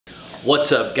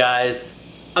What's up, guys?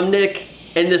 I'm Nick,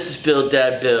 and this is Build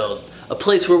Dad Build, a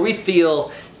place where we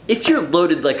feel if you're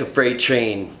loaded like a freight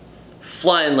train,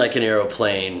 flying like an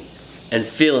aeroplane, and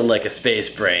feeling like a space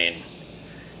brain,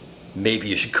 maybe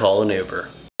you should call an Uber.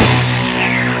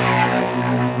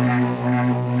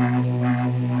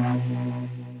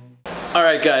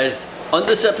 Alright guys, on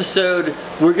this episode,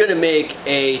 we're gonna make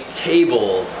a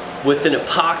table with an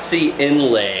epoxy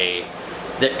inlay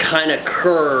that kind of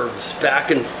curves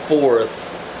back and forth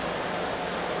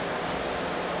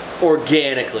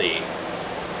organically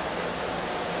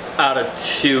out of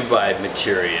 2x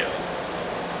material.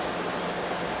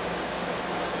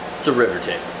 It's a river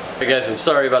table. Hey guys, I'm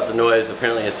sorry about the noise.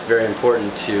 Apparently it's very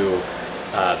important to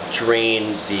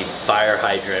drain the fire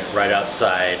hydrant right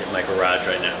outside my garage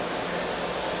right now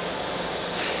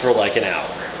for like an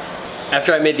hour.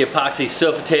 After I made the epoxy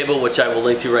sofa table, which I will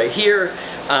link to right here,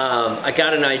 I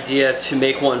got an idea to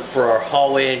make one for our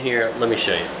hallway in here. Let me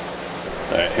show you.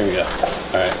 All right, here we go.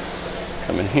 All right,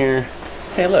 come in here.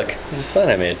 Hey look, there's a sign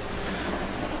I made.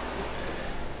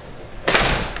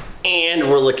 And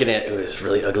we're looking at, ooh, this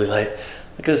really ugly light.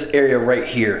 Look at this area right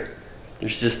here.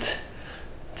 There's just,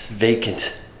 it's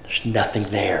vacant. There's nothing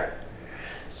there.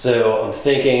 So I'm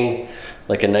thinking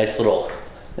like a nice little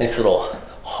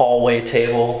hallway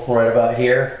table right about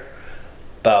here,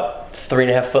 about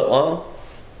 3.5 foot long.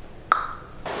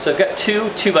 So I've got two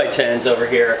 2x10s over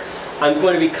here. I'm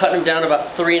going to be cutting them down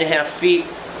about 3.5 feet,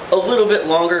 a little bit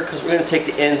longer because we're going to take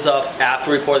the ends off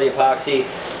after we pour the epoxy,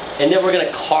 and then we're going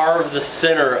to carve the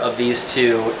center of these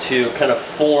two to kind of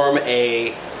form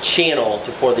a channel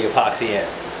to pour the epoxy in.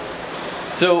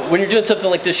 So when you're doing something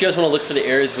like this, you guys want to look for the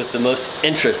areas with the most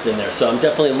interest in there. So I'm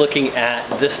definitely looking at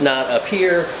this knot up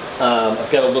here.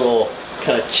 I've got a little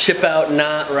kind of chip out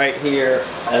knot right here,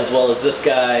 as well as this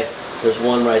guy. There's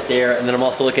one right there. And then I'm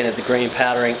also looking at the grain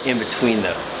patterning in between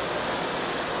those.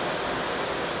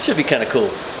 Should be kind of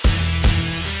cool.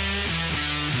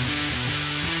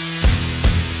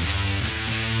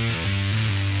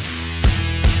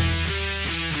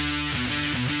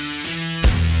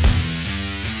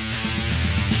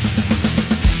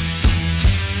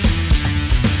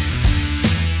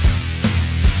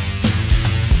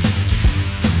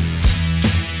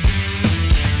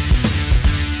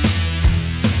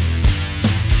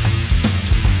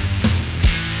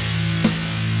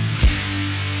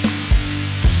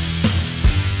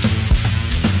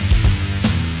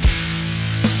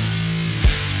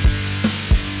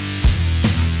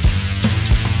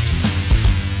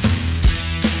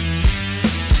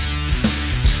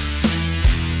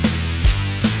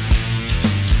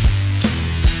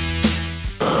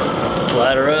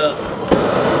 Slide her up.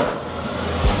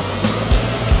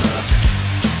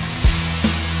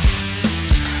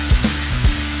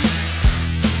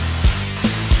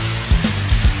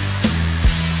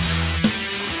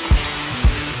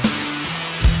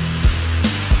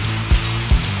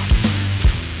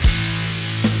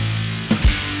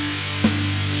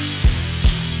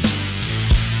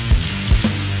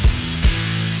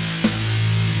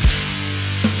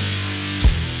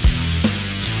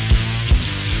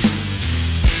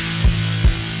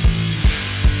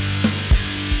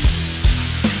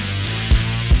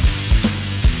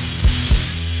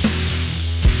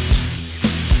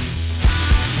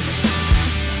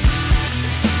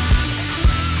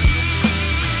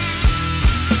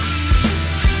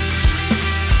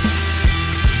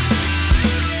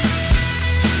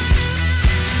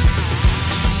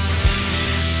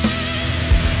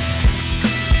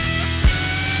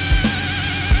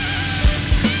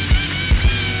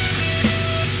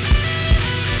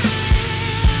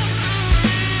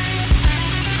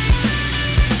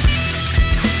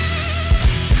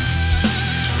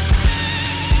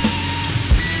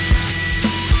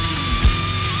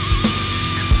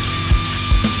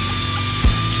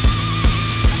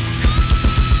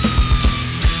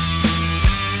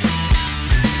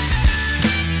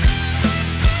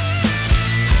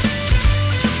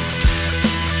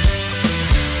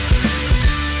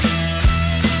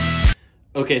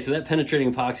 Okay, so that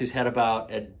penetrating epoxy's had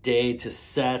about a day to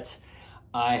set.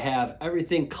 I have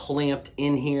everything clamped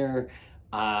in here.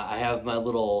 I have my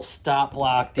little stop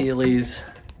block dealies.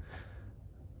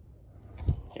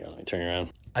 Here, let me turn you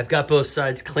around. I've got both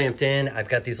sides clamped in. I've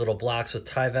got these little blocks with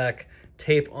Tyvek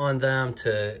tape on them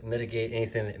to mitigate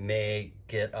anything that may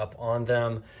get up on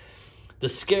them. The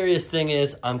scariest thing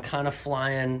is I'm kind of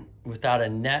flying without a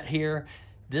net here.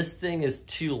 This thing is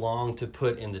too long to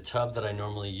put in the tub that I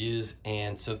normally use,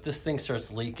 and so if this thing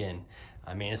starts leaking,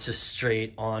 I mean, it's just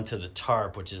straight onto the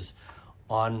tarp, which is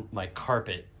on my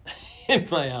carpet in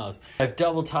my house. I've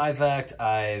double Tyvek'd,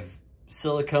 I've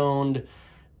siliconed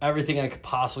everything I could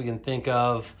possibly can think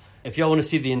of. If y'all want to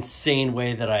see the insane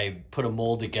way that I put a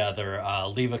mold together,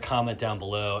 leave a comment down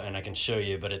below and I can show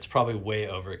you, but it's probably way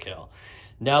overkill.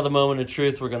 Now the moment of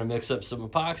truth, we're going to mix up some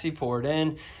epoxy, pour it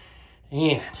in,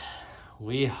 and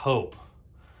we hope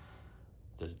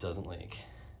that it doesn't leak.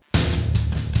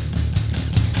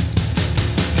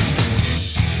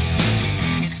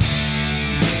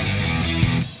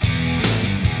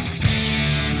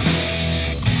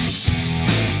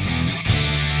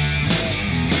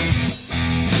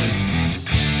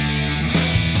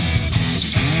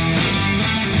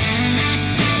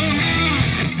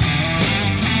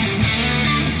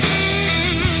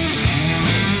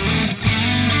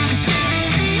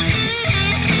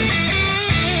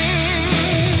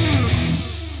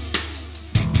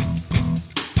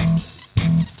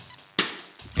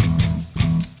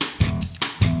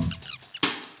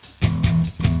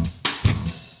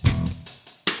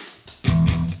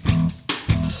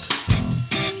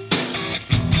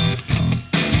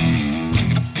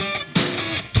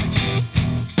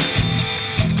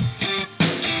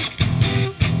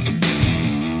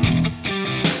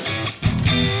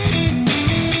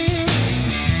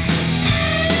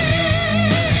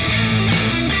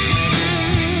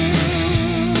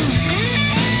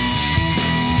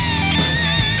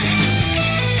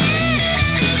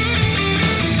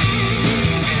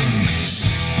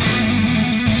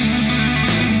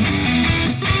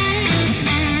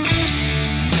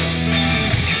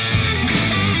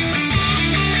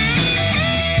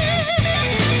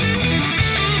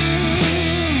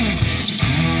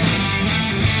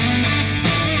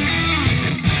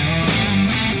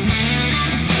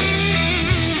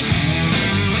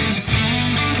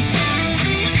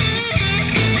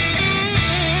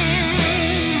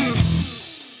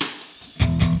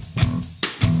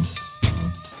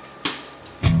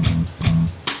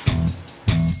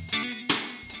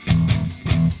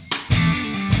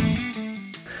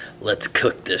 Let's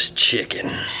cook this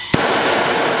chicken.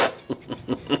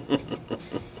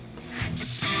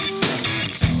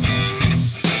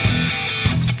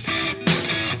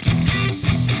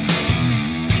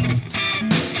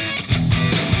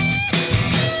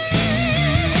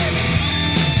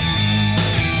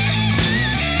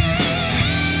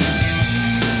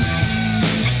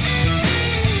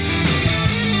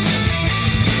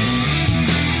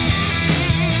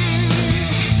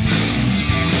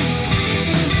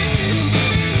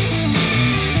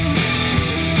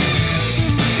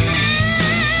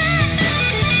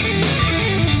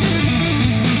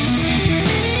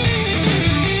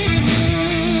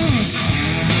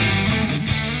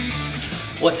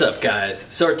 What's up, guys?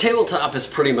 So our tabletop is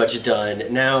pretty much done.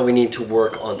 Now we need to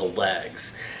work on the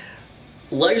legs.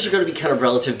 Legs are going to be kind of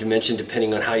relative dimension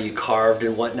depending on how you carved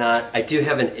and whatnot. I do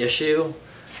have an issue.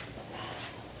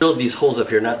 Build these holes up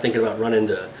here, not thinking about running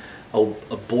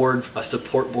a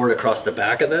support board across the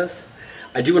back of this.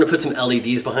 I do want to put some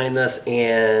LEDs behind this,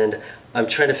 and I'm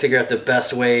trying to figure out the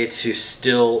best way to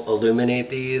still illuminate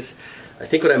these. I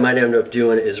think what I might end up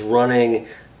doing is running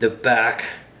the back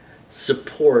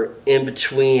support in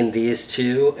between these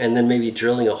two, and then maybe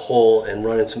drilling a hole and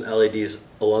running some LEDs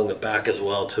along the back as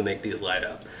well to make these light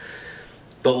up.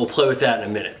 But we'll play with that in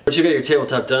a minute. Once you got your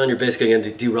tabletop done, you're basically going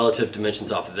to do relative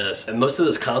dimensions off of this. And most of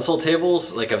those console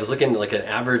tables, like I was looking, like an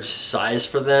average size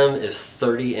for them is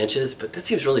 30 inches, but that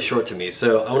seems really short to me.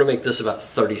 So I want to make this about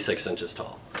 36 inches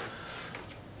tall.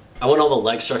 I want all the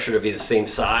leg structure to be the same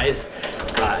size,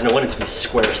 and I want it to be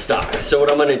square stock. So what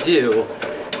I'm going to do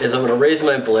is I'm going to raise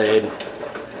my blade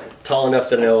tall enough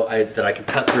to know that I can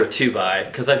cut through a 2x,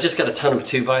 because I've just got a ton of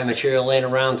 2x material laying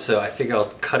around, so I figure I'll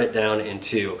cut it down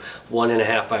into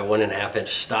 1.5 by 1.5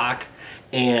 inch stock.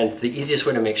 And the easiest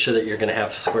way to make sure that you're going to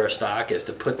have square stock is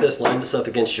to line this up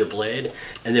against your blade,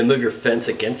 and then move your fence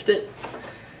against it.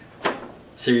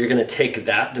 So you're going to take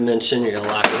that dimension, you're going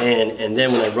to lock it in, and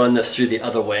then when I run this through the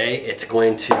other way, it's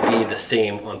going to be the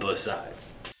same on both sides.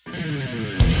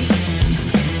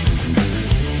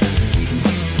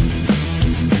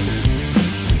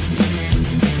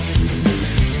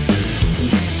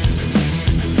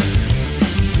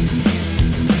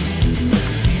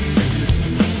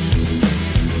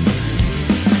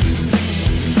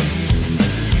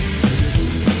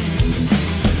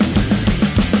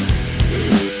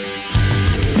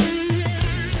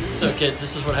 So kids,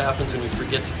 this is what happens when you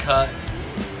forget to cut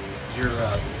your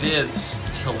bibs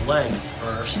to length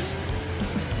first.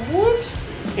 Whoops!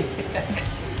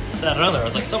 So I don't know, I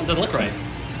was like, something doesn't look right.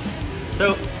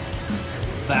 So,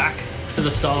 back to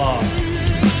the saw.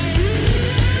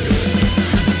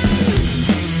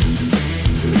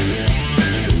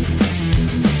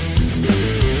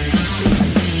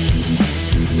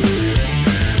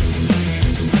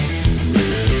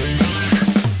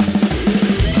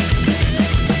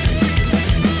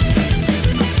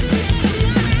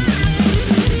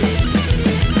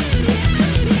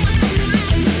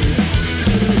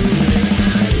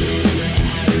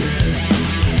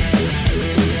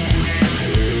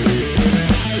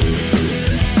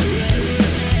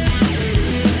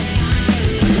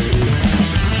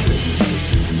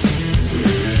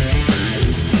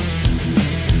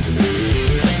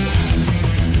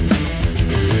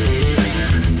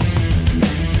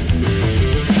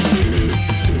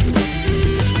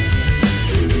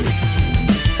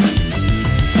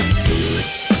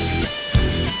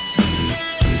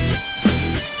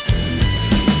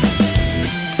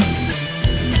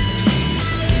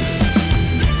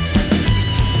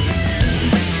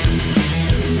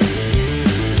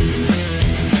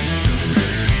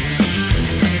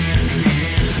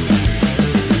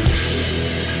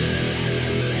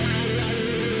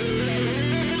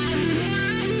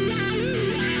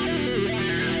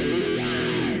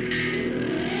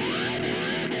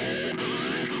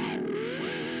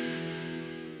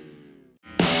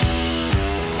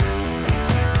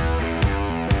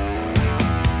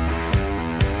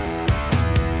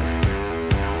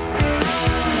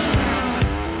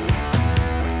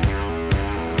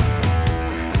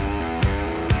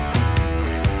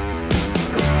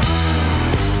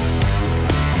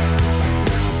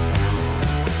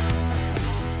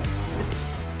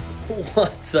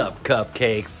 What's up,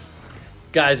 cupcakes?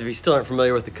 Guys, if you still aren't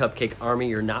familiar with the Cupcake Army,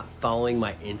 you're not following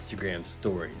my Instagram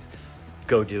stories.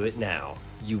 Go do it now.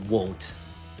 You won't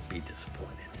be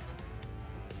disappointed.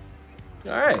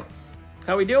 All right,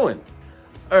 how we doing?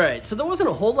 All right, so there wasn't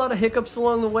a whole lot of hiccups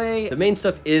along the way. The main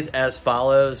stuff is as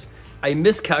follows. I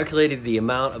miscalculated the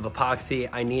amount of epoxy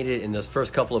I needed in those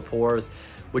first couple of pours,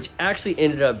 which actually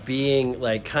ended up being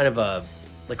like kind of a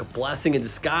blessing in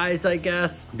disguise, I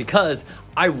guess, because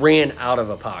I ran out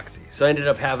of epoxy. So I ended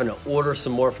up having to order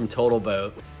some more from Total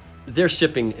Boat. Their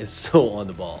shipping is so on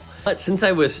the ball. But since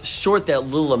I was short that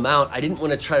little amount, I didn't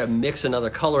want to try to mix another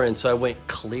color in, so I went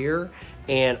clear.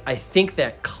 And I think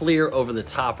that clear over the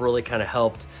top really kind of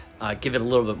helped give it a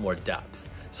little bit more depth.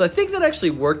 So I think that actually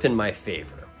worked in my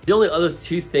favor. The only other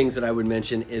two things that I would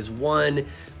mention is one,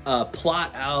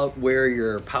 plot out where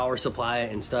your power supply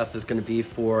and stuff is going to be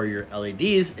for your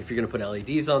LEDs, if you're going to put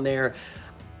LEDs on there.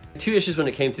 Two issues when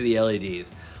it came to the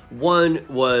LEDs. One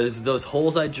was those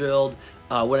holes I drilled.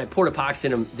 When I poured epoxy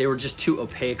in them, they were just too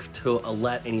opaque to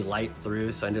let any light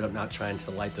through, so I ended up not trying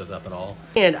to light those up at all.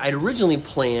 And I'd originally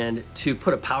planned to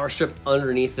put a power strip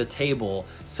underneath the table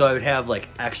so I would have like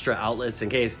extra outlets in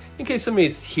case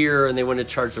somebody's here and they want to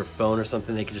charge their phone or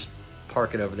something, they could just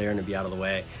park it over there and it'd be out of the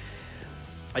way.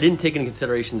 I didn't take into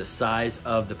consideration the size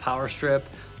of the power strip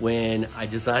when I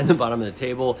designed the bottom of the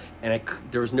table, and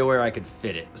there was nowhere I could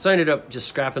fit it. So I ended up just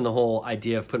scrapping the whole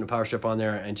idea of putting a power strip on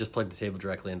there and just plugged the table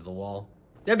directly into the wall.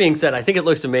 That being said, I think it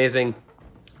looks amazing.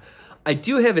 I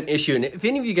do have an issue, and if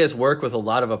any of you guys work with a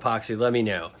lot of epoxy, let me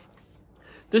know.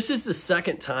 This is the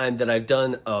second time that I've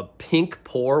done a pink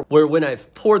pour, where when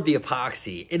I've poured the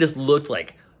epoxy, it has looked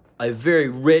like a very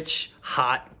rich,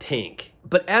 hot pink.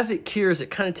 But as it cures,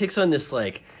 it kind of takes on this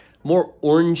like more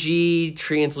orangey,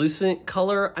 translucent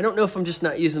color. I don't know if I'm just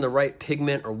not using the right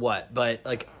pigment or what, but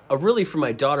like really for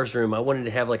my daughter's room, I wanted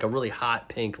to have like a really hot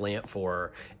pink lamp for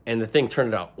her, and the thing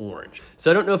turned out orange. So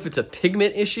I don't know if it's a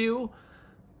pigment issue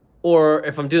or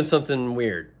if I'm doing something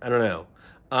weird. I don't know.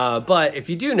 But if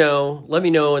you do know, let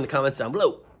me know in the comments down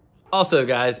below. Also,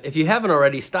 guys, if you haven't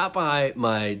already, stop by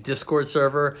my Discord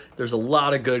server. There's a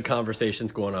lot of good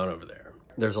conversations going on over there.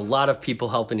 There's a lot of people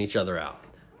helping each other out.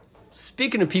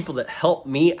 Speaking of people that help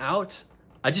me out,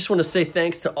 I just want to say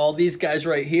thanks to all these guys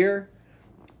right here,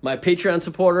 my Patreon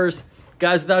supporters.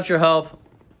 Guys, without your help,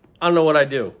 I don't know what I'd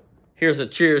do. Here's a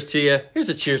cheers to you. Here's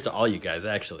a cheers to all you guys,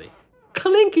 actually.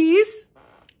 Clinkies.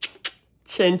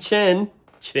 Chin chin.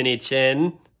 Chinny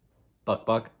chin. Buck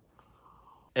buck.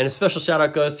 And a special shout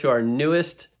out goes to our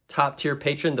newest top tier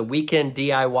patron, the Weekend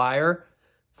DIYer.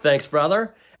 Thanks,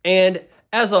 brother. And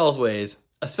as always,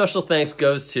 a special thanks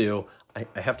goes to, I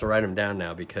have to write them down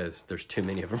now because there's too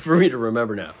many of them for me to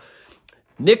remember now.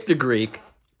 Nick the Greek,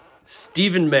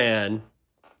 Stephen Mann,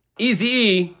 Easy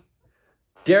E,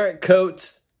 Derek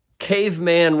Coates,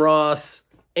 Caveman Ross,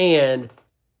 and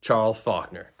Charles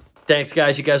Faulkner. Thanks,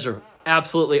 guys. You guys are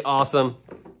absolutely awesome.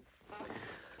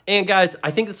 And guys,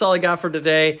 I think that's all I got for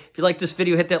today. If you like this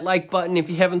video, hit that like button. If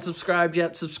you haven't subscribed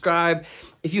yet, subscribe.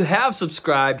 If you have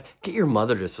subscribed, get your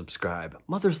mother to subscribe.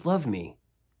 Mothers love me.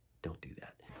 Don't do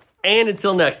that. And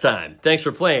until next time, thanks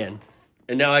for playing.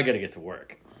 And now I gotta get to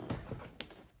work.